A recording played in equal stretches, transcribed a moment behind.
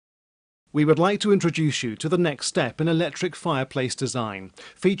We would like to introduce you to the next step in electric fireplace design,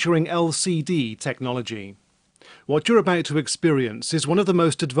 featuring LCD technology. What you're about to experience is one of the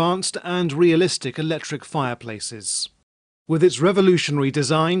most advanced and realistic electric fireplaces. With its revolutionary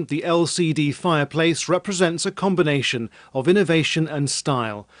design, the LCD fireplace represents a combination of innovation and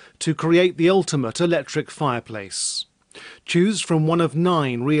style to create the ultimate electric fireplace. Choose from one of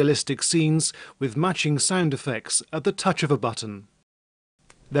 9 realistic scenes with matching sound effects at the touch of a button.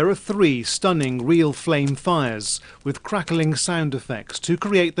 There are 3 stunning real flame fires with crackling sound effects to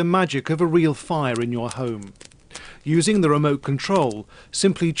create the magic of a real fire in your home. Using the remote control,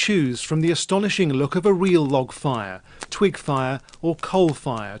 simply choose from the astonishing look of a real log fire, twig fire or coal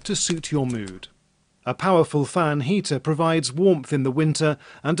fire to suit your mood. A powerful fan heater provides warmth in the winter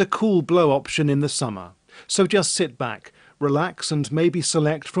and a cool blow option in the summer. So just sit back, relax and maybe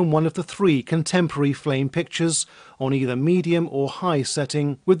select from one of the 3 contemporary flame pictures on either medium or high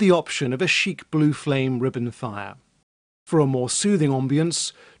setting with the option of a chic blue flame ribbon fire. For a more soothing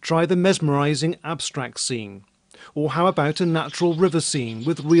ambience, try the mesmerizing abstract scene. Or how about a natural river scene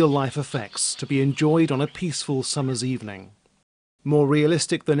with real-life effects to be enjoyed on a peaceful summer's evening? More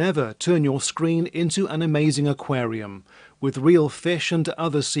realistic than ever, turn your screen into an amazing aquarium, with real fish and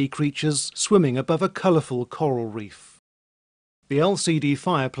other sea creatures swimming above a colourful coral reef. The LCD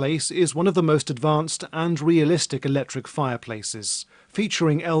fireplace is one of the most advanced and realistic electric fireplaces,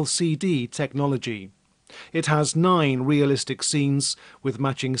 featuring LCD technology. It has 9 realistic scenes with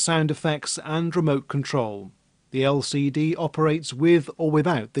matching sound effects and remote control. The LCD operates with or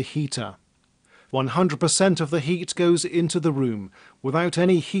without the heater. 100% of the heat goes into the room without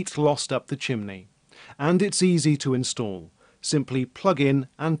any heat lost up the chimney. And it's easy to install. Simply plug in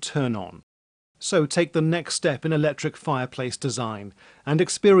and turn on. So take the next step in electric fireplace design and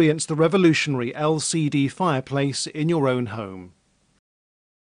experience the revolutionary LCD fireplace in your own home.